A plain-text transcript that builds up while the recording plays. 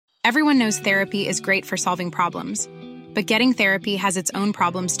Everyone knows therapy is great for solving problems, but getting therapy has its own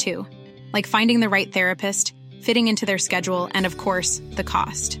problems too, like finding the right therapist, fitting into their schedule, and of course, the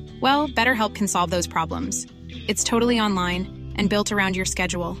cost. Well, BetterHelp can solve those problems. It's totally online and built around your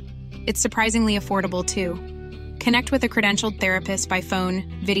schedule. It's surprisingly affordable too. Connect with a credentialed therapist by phone,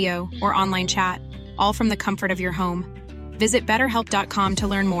 video, or online chat, all from the comfort of your home. Visit BetterHelp.com to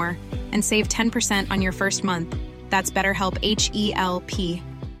learn more and save 10% on your first month. That's BetterHelp, H-E-L-P.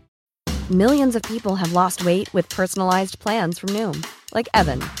 Millions of people have lost weight with personalized plans from Noom. Like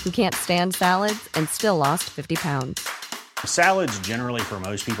Evan, who can't stand salads and still lost 50 pounds. Salads generally for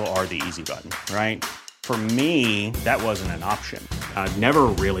most people are the easy button, right? For me, that wasn't an option. I never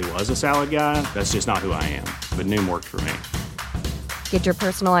really was a salad guy. That's just not who I am. But Noom worked for me. Get your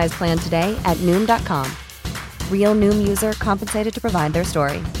personalized plan today at Noom.com. Real Noom user compensated to provide their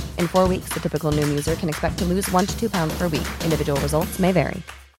story. In 4 weeks, the typical Noom user can expect to lose 1 to 2 pounds per week. Individual results may vary.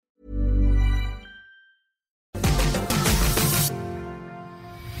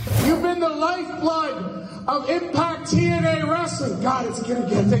 You've been the lifeblood of Impact TNA Wrestling. God, it's going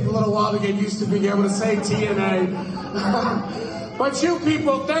to take a little while to get used to being able to say TNA. But you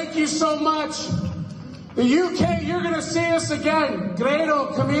people, thank you so much. The UK, you're going to see us again.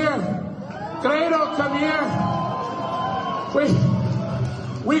 Grado, come here. Grado, come here.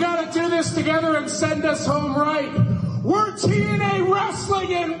 We got to do this together and send us home right. We're TNA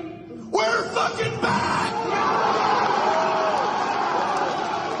Wrestling and we're fucking back!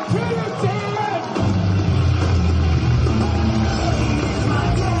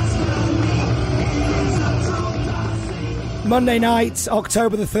 Monday night,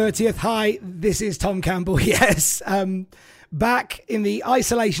 October the 30th. Hi, this is Tom Campbell. Yes, back in the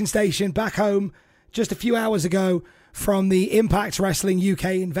isolation station, back home just a few hours ago from the Impact Wrestling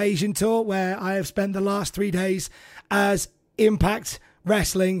UK Invasion Tour, where I have spent the last 3 days as Impact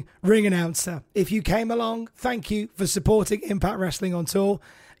Wrestling ring announcer. If you came along, thank you for supporting Impact Wrestling on tour.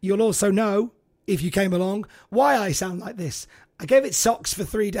 You'll also know, if you came along, why I sound like this. I gave it socks for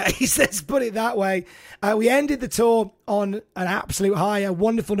 3 days, let's put it that way. We ended the tour on an absolute high, a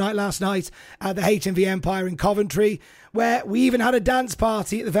wonderful night last night at the HMV Empire in Coventry, where we even had a dance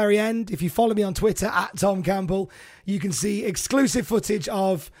party at the very end. If you follow me on Twitter, at Tom Campbell, you can see exclusive footage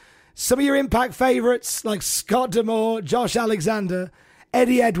of some of your Impact favourites like Scott D'Amore, Josh Alexander,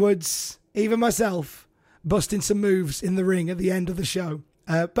 Eddie Edwards, even myself, busting some moves in the ring at the end of the show.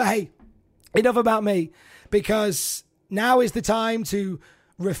 But hey, enough about me, because now is the time to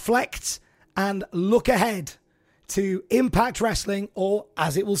reflect and look ahead to Impact Wrestling, or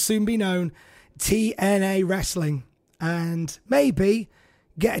as it will soon be known, TNA Wrestling. And maybe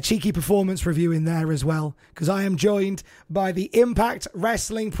get a cheeky performance review in there as well, because I am joined by the Impact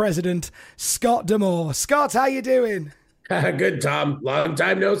Wrestling president, Scott D'Amore. Scott, how you doing? Good, Tom. Long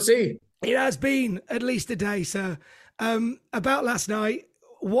time no see. It has been at least a day, sir. About last night,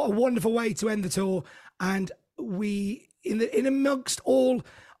 what a wonderful way to end the tour. And we, in amongst all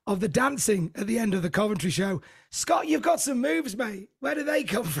of the dancing at the end of the Coventry show, Scott, you've got some moves, mate. Where do they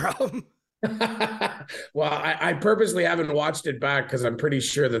come from? Well, I purposely haven't watched it back because I'm pretty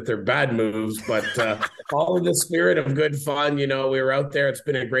sure that they're bad moves, but all in the spirit of good fun. You know, we were out there. It's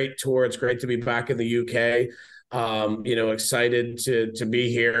been a great tour. It's great to be back in the UK. Excited to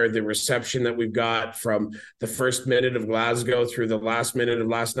be here. The reception that we've got from the first minute of Glasgow through the last minute of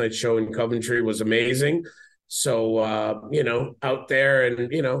last night's show in Coventry was amazing. So, out there,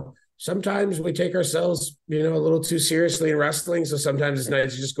 and, sometimes we take ourselves, a little too seriously in wrestling. So sometimes it's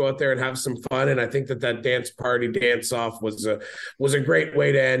nice to just go out there and have some fun. And I think that dance off was a great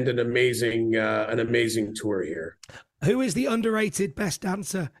way to end an amazing tour here. Who is the underrated best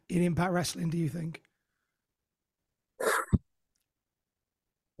dancer in Impact Wrestling, do you think?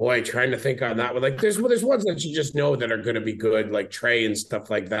 Boy, trying to think on that one. Like there's ones that you just know that are going to be good, like Trey and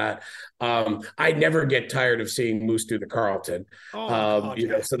stuff like that. I never get tired of seeing Moose do the Carlton.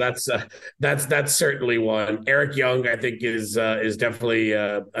 So that's certainly one. Eric Young, I think, is definitely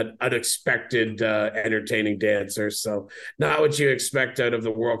an unexpected, entertaining dancer. So not what you expect out of the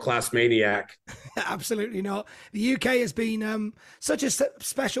world-class maniac. Absolutely not. The UK has been such a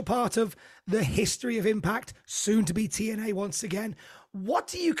special part of the history of Impact, soon to be TNA once again. What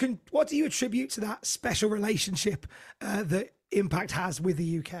do you attribute to that special relationship that Impact has with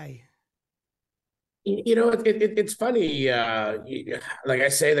the UK? It's funny. Like I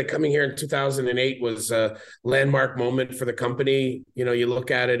say, that coming here in 2008 was a landmark moment for the company. You look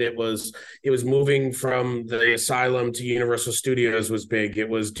at it, it was moving from the Asylum to Universal Studios was big. It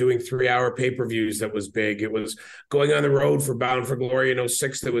was doing 3-hour pay-per-views that was big. It was going on the road for Bound for Glory in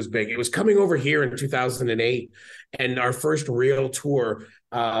 2006 that was big. It was coming over here in 2008. and our first real tour,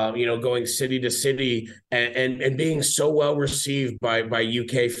 going city to city and being so well received by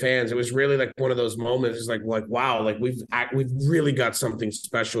UK fans. It was really like one of those moments. It's like wow, like we've really got something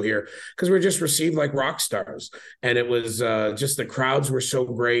special here, because we're just received like rock stars, and it was just the crowds were so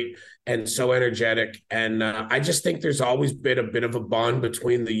great and so energetic. And I just think there's always been a bit of a bond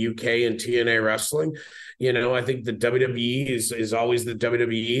between the UK and TNA wrestling. I think the WWE is always the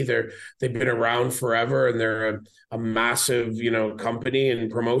WWE. They've been around forever, and they're a massive, company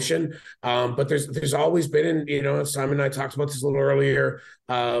and promotion. But there's always been, Simon and I talked about this a little earlier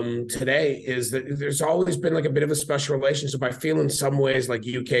today, is that there's always been like a bit of a special relationship. I feel in some ways like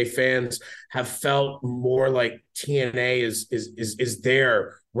UK fans have felt more like TNA is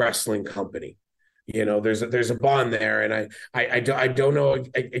their wrestling company. There's a bond there, and I don't know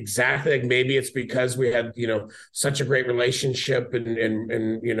exactly. Like, maybe it's because we had such a great relationship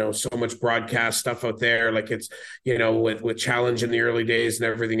and so much broadcast stuff out there, like it's with Challenge in the early days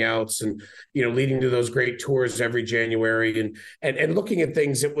and everything else, and leading to those great tours every January, and looking at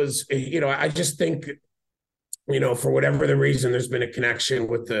things. It was I just think, for whatever the reason, there's been a connection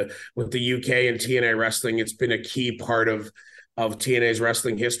with the UK and TNA wrestling. It's been a key part of TNA's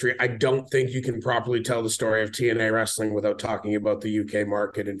wrestling history. I don't think you can properly tell the story of TNA wrestling without talking about the UK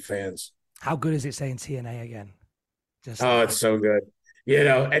market and fans. How good is it saying TNA again? It's so good.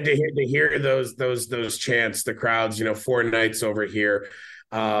 And to hear those chants, the crowds, 4 nights over here.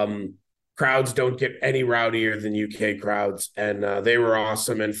 Crowds don't get any rowdier than UK crowds, and they were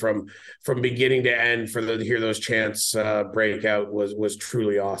awesome. And from beginning to end, to hear those chants break out was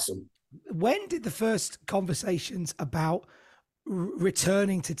truly awesome. When did the first conversations about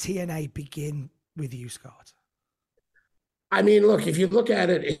returning to TNA begin with you, Scott? I mean, look, if you look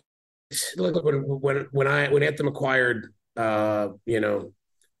at it, look when Anthem acquired, TNA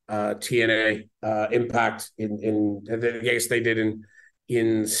Impact in I guess they did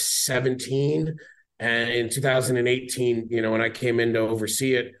in 17, and in 2018, when I came in to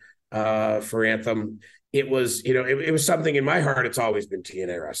oversee it for Anthem, it was it was something in my heart. It's always been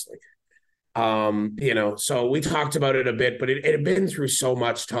TNA wrestling. So we talked about it a bit, but it had been through so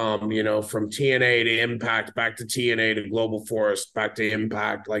much, Tom, from TNA to Impact, back to TNA to Global Force, back to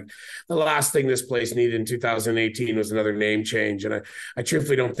Impact. Like, the last thing this place needed in 2018 was another name change. And I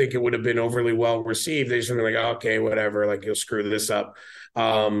truthfully don't think it would have been overly well received. They just were like, okay, whatever, like, you'll screw this up.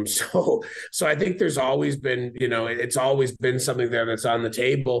 So I think there's always been, it's always been something there that's on the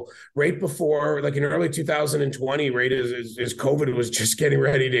table. Right before, like in early 2020, right as COVID was just getting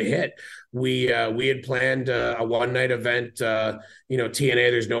ready to hit, we had planned a one-night event, TNA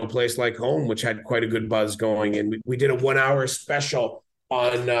There's No Place Like Home, which had quite a good buzz going. And we did a 1-hour special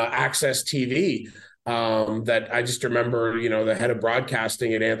on Access TV. That I just remember, the head of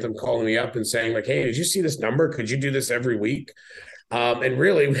broadcasting at Anthem calling me up and saying, like, hey, did you see this number? Could you do this every week? And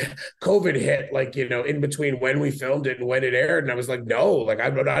really, COVID hit, like, in between when we filmed it and when it aired. And I was like, no, like,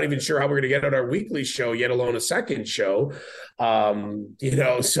 I'm not even sure how we're going to get out our weekly show, yet alone a second show.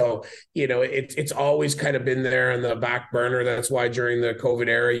 So, it's always kind of been there in the back burner. That's why during the COVID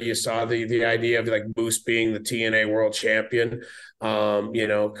era, you saw the idea of like Moose being the TNA world champion,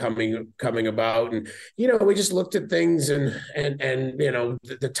 coming about. And, we just looked at things and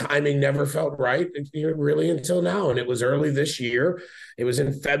the timing never felt right, really, until now. And it was early this year. It was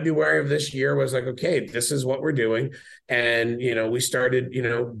in February of this year, was like, okay, this is what we're doing. And, we started,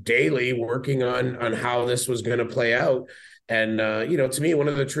 daily working on how this was going to play out. And, to me, one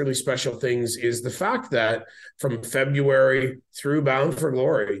of the truly special things is the fact that from February through Bound for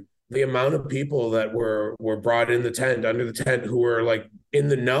Glory, the amount of people that were brought in the tent, under the tent, who were like in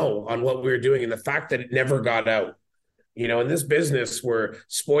the know on what we were doing, and the fact that it never got out. In this business where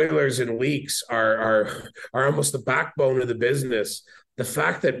spoilers and leaks are almost the backbone of the business, the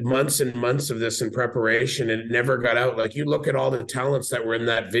fact that months and months of this in preparation and it never got out, like, you look at all the talents that were in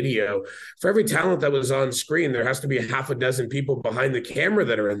that video. For every talent that was on screen, there has to be a half a dozen people behind the camera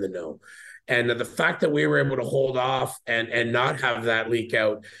that are in the know. And the fact that we were able to hold off and not have that leak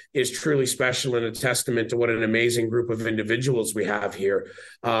out is truly special, and a testament to what an amazing group of individuals we have here.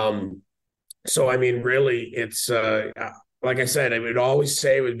 So, I mean, really, it's like I said, I would always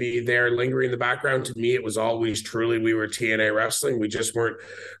say it would be there lingering in the background. To me, it was always truly, we were TNA wrestling. We just weren't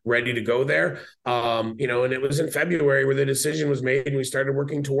ready to go there. And it was in February where the decision was made and we started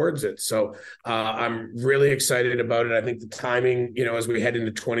working towards it. So I'm really excited about it. I think the timing, as we head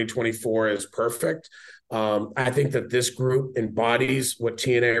into 2024 is perfect. I think that this group embodies what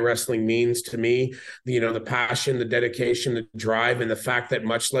TNA wrestling means to me. The passion, the dedication, the drive, and the fact that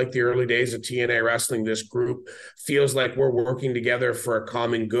much like the early days of TNA wrestling, this group feels like we're working together for a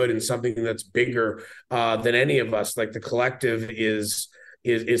common good and something that's bigger than any of us. Like the collective is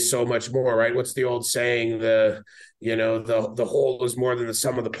so much more, right? What's the old saying? The whole is more than the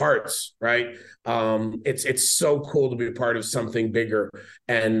sum of the parts, right? It's so cool to be a part of something bigger.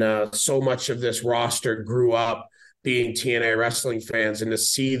 And so much of this roster grew up being TNA wrestling fans, and to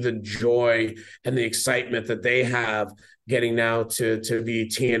see the joy and the excitement that they have getting now to be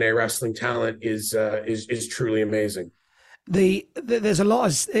TNA wrestling talent is truly amazing. There's a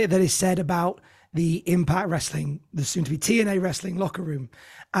lot that is said about the Impact Wrestling, the soon-to-be TNA Wrestling locker room,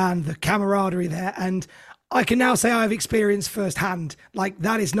 and the camaraderie there. And I can now say I've experienced firsthand, like,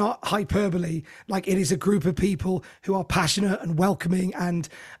 that is not hyperbole. Like, it is a group of people who are passionate and welcoming. And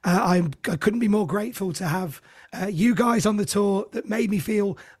I couldn't be more grateful to have you guys on the tour that made me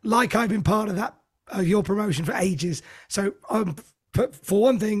feel like I've been part of that, your promotion for ages. So for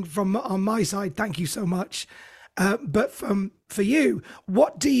one thing, on my side, thank you so much. But for you,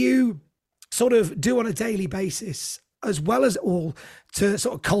 what do you sort of do on a daily basis, as well as all, to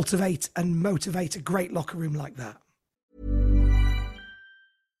sort of cultivate and motivate a great locker room like that?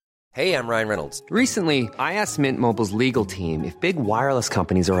 Hey, I'm Ryan Reynolds. Recently, I asked Mint Mobile's legal team if big wireless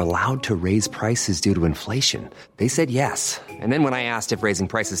companies are allowed to raise prices due to inflation. They said yes. And then when I asked if raising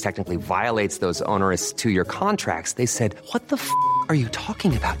prices technically violates those onerous 2-year contracts, they said, "What the f*** are you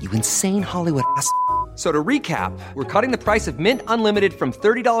talking about, you insane Hollywood ass?" So to recap, we're cutting the price of Mint Unlimited from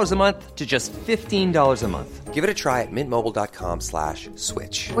 $30 a month to just $15 a month. Give it a try at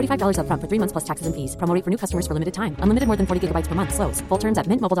mintmobile.com/switch. $45 up front for 3 months plus taxes and fees. Promo rate for new customers for limited time. Unlimited more than 40 gigabytes per month. Slows full terms at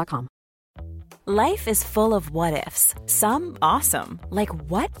mintmobile.com. Life is full of what-ifs. Some awesome, like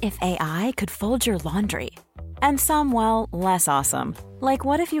what if AI could fold your laundry? And some, well, less awesome, like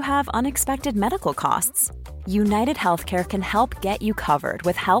what if you have unexpected medical costs? United Healthcare can help get you covered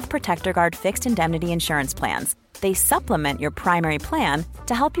with Health Protector Guard fixed indemnity insurance plans. They supplement your primary plan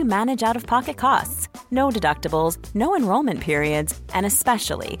to help you manage out-of-pocket costs. No deductibles, no enrollment periods, and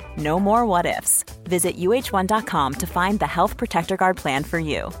especially no more what-ifs. Visit uh1.com to find the Health Protector Guard plan for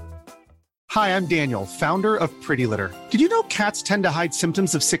you. Hi, I'm Daniel, founder of Pretty Litter. Did you know cats tend to hide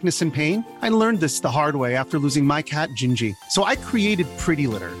symptoms of sickness and pain? I learned this the hard way after losing my cat, Gingy. So I created Pretty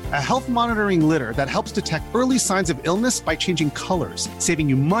Litter, a health monitoring litter that helps detect early signs of illness by changing colors, saving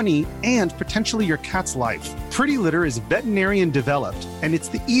you money and potentially your cat's life. Pretty Litter is veterinarian developed, and it's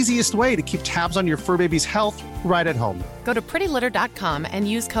the easiest way to keep tabs on your fur baby's health right at home. Go to prettylitter.com and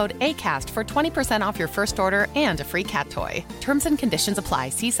use code ACAST for 20% off your first order and a free cat toy. Terms and conditions apply.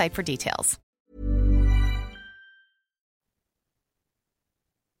 See site for details.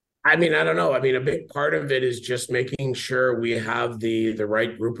 I mean, I don't know. I mean, a big part of it is just making sure we have the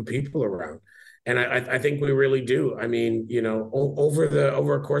right group of people around. And I think we really do. I mean,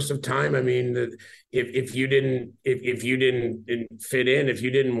 over a course of time, I mean, if you didn't fit in, if you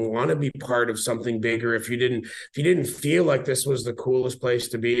didn't want to be part of something bigger, if you didn't feel like this was the coolest place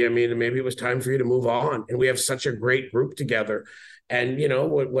to be, I mean, maybe it was time for you to move on. And we have such a great group together. And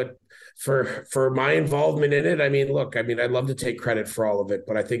what for my involvement in it, I mean, look, I mean, I'd love to take credit for all of it,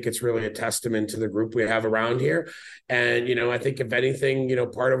 but I think it's really a testament to the group we have around here. And, I think if anything,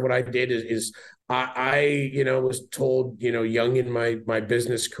 part of what I did is I was told, young in my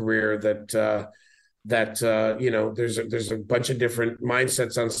business career that there's a bunch of different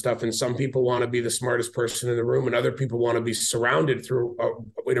mindsets on stuff. And some people want to be the smartest person in the room, and other people want to be surrounded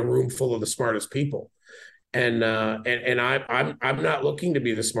in a room full of the smartest people. And I'm not looking to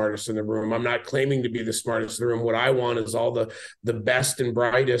be the smartest in the room. I'm not claiming to be the smartest in the room. What I want is all the best and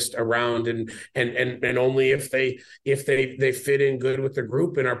brightest around, and only if they fit in good with the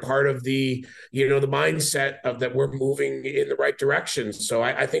group and are part of the the mindset of that we're moving in the right direction. So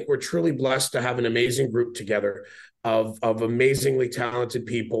I think we're truly blessed to have an amazing group together of amazingly talented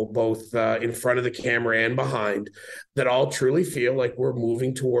people, both in front of the camera and behind, that all truly feel like we're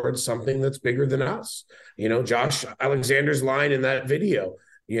moving towards something that's bigger than us. Josh Alexander's line in that video,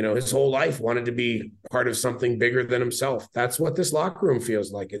 his whole life wanted to be part of something bigger than himself. That's what this locker room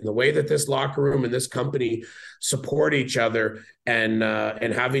feels like. And the way that this locker room and this company support each other and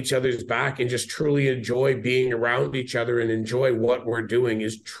have each other's back and just truly enjoy being around each other and enjoy what we're doing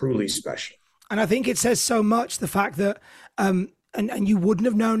is truly special. And I think it says so much, the fact that, and you wouldn't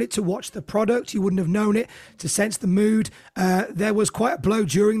have known it to watch the product. You wouldn't have known it to sense the mood. There was quite a blow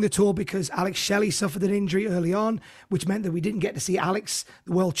during the tour because Alex Shelley suffered an injury early on, which meant that we didn't get to see Alex,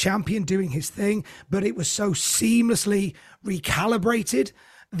 the world champion, doing his thing. But it was so seamlessly recalibrated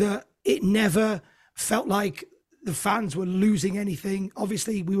that it never felt like the fans were losing anything.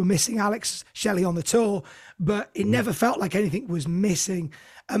 Obviously, we were missing Alex Shelley on the tour, but it never felt like anything was missing.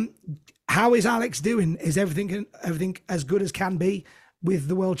 How is Alex doing? Is everything as good as can be with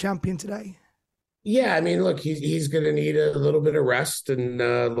the world champion today? Yeah, I mean, look, he's going to need a little bit of rest and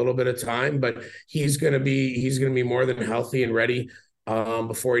a little bit of time, but he's going to be more than healthy and ready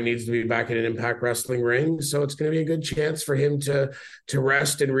before he needs to be back in an Impact Wrestling ring. So it's going to be a good chance for him to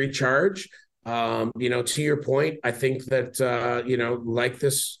rest and recharge. To your point, I think that like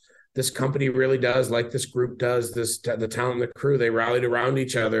this company really does, like this group does, the talent and the crew, they rallied around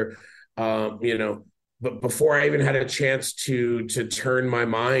each other. But before I even had a chance to turn my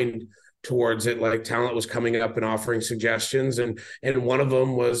mind towards it, like talent was coming up and offering suggestions, and one of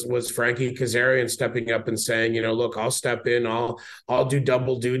them was Frankie Kazarian stepping up and saying, look, I'll step in, I'll do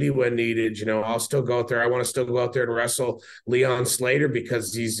double duty when needed. I'll still go out there. I want to still go out there and wrestle Leon Slater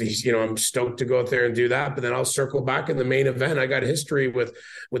because he's I'm stoked to go out there and do that. But then I'll circle back in the main event. I got history with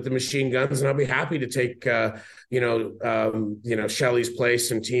the Machine Guns, and I'll be happy to take Shelley's place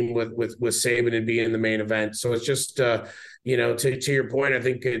and team with Sabin and be in the main event. So it's just to your point, I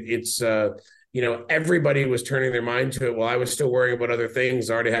think it's everybody was turning their mind to it while I was still worrying about other things.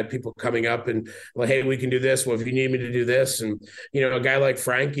 I already had people coming up and, well, hey, we can do this. Well, if you need me to do this. And, a guy like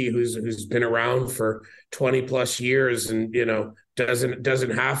Frankie, who's been around for 20 plus years and,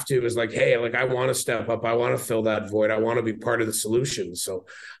 doesn't have to, is like, hey, like, I want to step up. I want to fill that void. I want to be part of the solution. So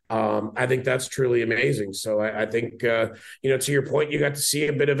I think that's truly amazing. So I think, to your point, you got to see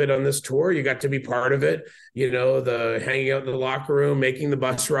a bit of it on this tour. You got to be part of it, the hanging out in the locker room, making the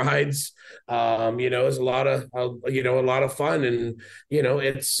bus rides, it was a lot of fun. And,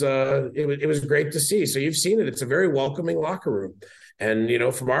 it was great to see. So you've seen it. It's a very welcoming locker room. And,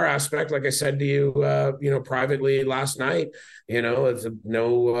 from our aspect, like I said to you, privately last night, it's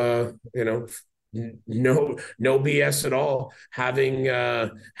no BS at all. Having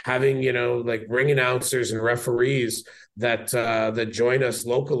like ring announcers and referees that join us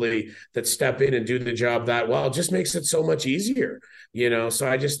locally, that step in and do the job that well, it just makes it so much easier. So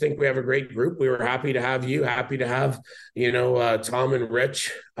I just think we have a great group. We were happy to have you, happy to have, Tom and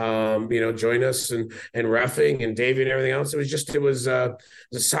Rich, join us and reffing and Davey and everything else. It was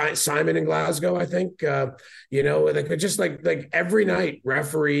Simon in Glasgow, I think, like every night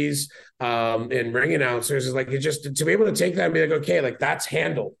referees and ring announcers is like, it just to be able to take that and be like, okay, like that's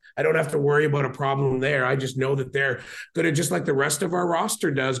handled. I don't have to worry about a problem there. I just know that they're going to, just like the rest of our roster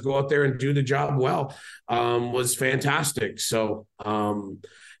does, go out there and do the job well, was fantastic. So,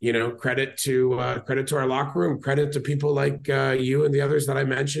 credit to our locker room, credit to people like you and the others that I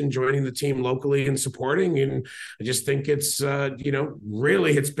mentioned joining the team locally and supporting. And I just think it's,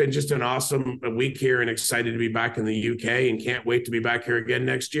 really, it's been just an awesome week here and excited to be back in the UK and can't wait to be back here again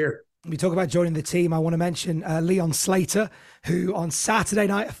next year. We talk about joining the team. I want to mention Leon Slater, who on Saturday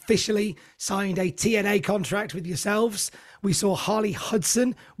night officially signed a TNA contract with yourselves. We saw Harley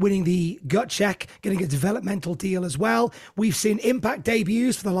Hudson winning the gut check, getting a developmental deal as well. We've seen Impact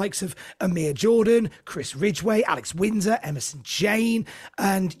debuts for the likes of Amir Jordan, Chris Ridgway, Alex Windsor, Emerson Jane,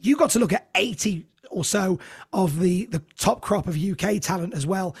 and you got to look at 80 or so of the top crop of UK talent as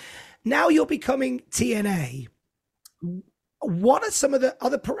well. Now you're becoming TNA. What are some of the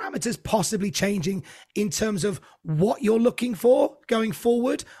other parameters possibly changing in terms of what you're looking for going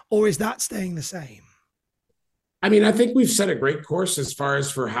forward, or is that staying the same? I mean, I think we've set a great course as far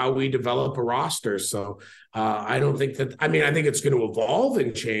as for how we develop a roster. So I don't think that, I think it's going to evolve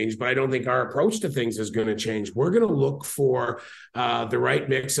and change, but I don't think our approach to things is going to change. We're going to look for the right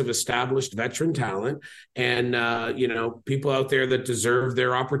mix of established veteran talent and, people out there that deserve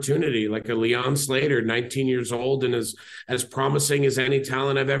their opportunity, like a Leon Slater, 19 years old and as promising as any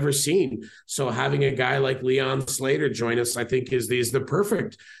talent I've ever seen. So having a guy like Leon Slater join us, I think is the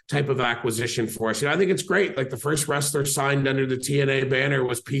perfect type of acquisition for us. I think it's great. Like the first wrestler signed under the TNA banner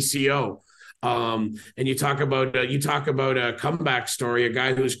was PCO. And you talk about a comeback story, a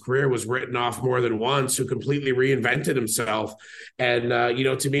guy whose career was written off more than once, who completely reinvented himself. And,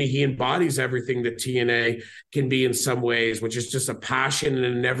 to me, he embodies everything that TNA can be in some ways, which is just a passion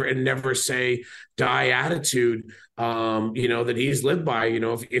and never say die attitude, that he's lived by.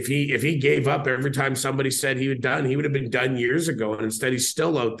 If he gave up every time somebody said he would have been done years ago. And instead he's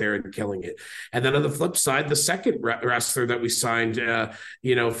still out there and killing it. And then on the flip side, the second wrestler that we signed, for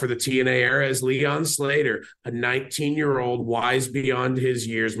the TNA era is Leon Slater, a 19-year-old, wise beyond his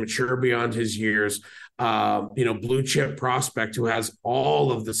years, mature beyond his years, blue chip prospect who has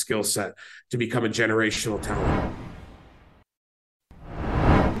all of the skill set to become a generational talent.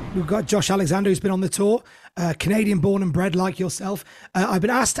 We've got Josh Alexander, who's been on the tour, Canadian born and bred like yourself. I've been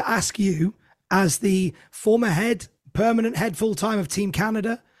asked to ask you, as the former permanent head full-time of Team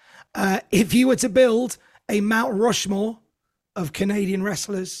Canada. If you were to build a Mount Rushmore of Canadian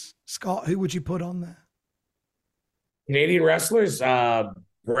wrestlers, Scott, who would you put on there? Canadian wrestlers,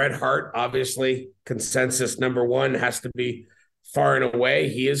 Bret Hart, obviously, consensus number one, has to be far and away.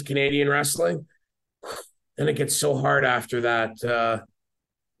 He is Canadian wrestling. Then it gets so hard after that.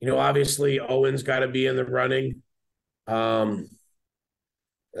 Obviously, Owen's got to be in the running. To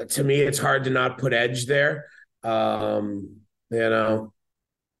me, it's hard to not put Edge there. It's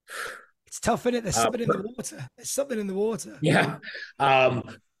tough, isn't it? There's something in the water. There's something in the water. Yeah.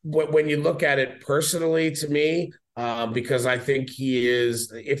 When you look at it personally, to me, because I think he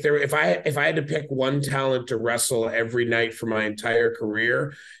is. If I had to pick one talent to wrestle every night for my entire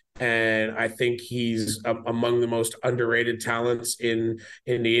career, and I think he's among the most underrated talents in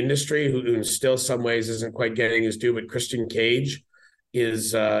the industry, who in still some ways isn't quite getting his due, but Christian Cage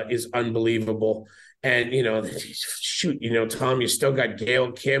is unbelievable. And, Tom, you still got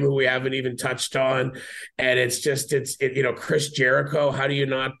Gail Kim, who we haven't even touched on. And it's Chris Jericho. How do you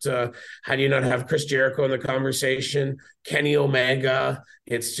not have Chris Jericho in the conversation? Kenny Omega.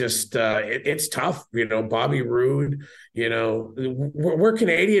 It's just, it's tough. Bobby Roode, we're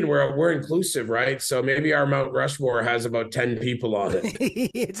Canadian. We're inclusive, right? So maybe our Mount Rushmore has about 10 people on it.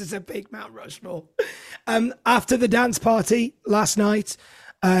 It's a big Mount Rushmore. After the dance party last night,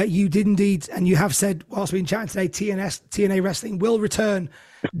 you did indeed, and you have said whilst we've been chatting today, TNA Wrestling will return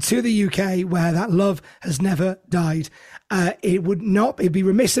to the UK, where that love has never died. It'd be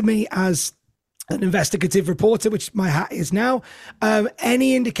remiss of me as an investigative reporter, which my hat is now,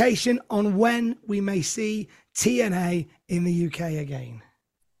 any indication on when we may see TNA in the UK again?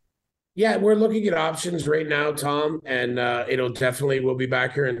 Yeah, we're looking at options right now, Tom, and we'll be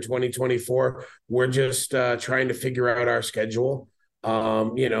back here in 2024. We're just trying to figure out our schedule.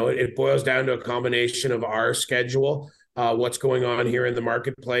 It boils down to a combination of our schedule, what's going on here in the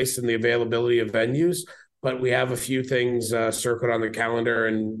marketplace, and the availability of venues. But we have a few things circled on the calendar.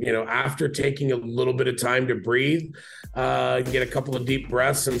 And, after taking a little bit of time to breathe, get a couple of deep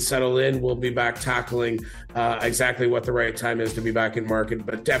breaths and settle in, we'll be back tackling exactly what the right time is to be back in market,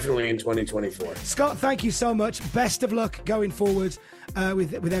 but definitely in 2024. Scott, thank you so much. Best of luck going forward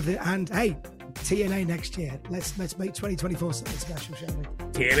with everything. And hey, TNA next year. Let's make 2024 something special, shall we?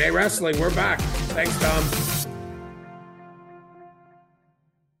 TNA Wrestling, we're back. Thanks, Tom.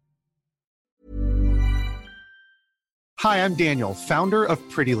 Hi, I'm Daniel, founder of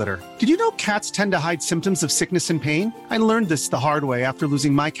Pretty Litter. Did you know cats tend to hide symptoms of sickness and pain? I learned this the hard way after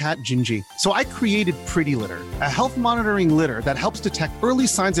losing my cat, Gingy. So I created Pretty Litter, a health monitoring litter that helps detect early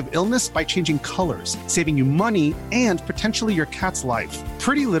signs of illness by changing colors, saving you money and potentially your cat's life.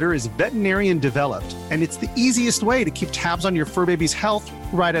 Pretty Litter is veterinarian developed, and it's the easiest way to keep tabs on your fur baby's health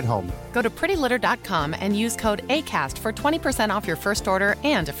right at home. Go to prettylitter.com and use code ACAST for 20% off your first order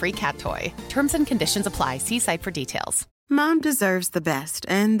and a free cat toy. Terms and conditions apply. See site for details. Mom deserves the best,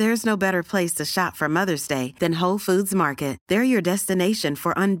 and there's no better place to shop for Mother's Day than Whole Foods Market. They're your destination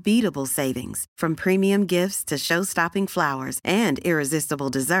for unbeatable savings, from premium gifts to show-stopping flowers and irresistible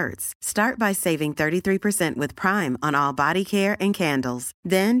desserts. Start by saving 33% with Prime on all body care and candles.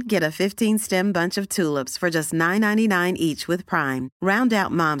 Then get a 15-stem bunch of tulips for just $9.99 each with Prime. Round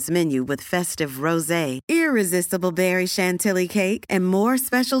out Mom's menu with festive rosé, irresistible berry chantilly cake, and more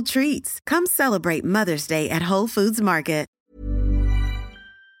special treats. Come celebrate Mother's Day at Whole Foods Market.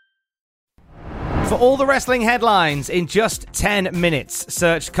 For all the wrestling headlines in just 10 minutes,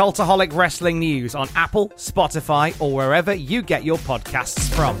 search Cultaholic Wrestling News on Apple, Spotify, or wherever you get your podcasts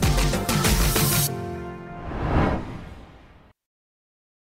from.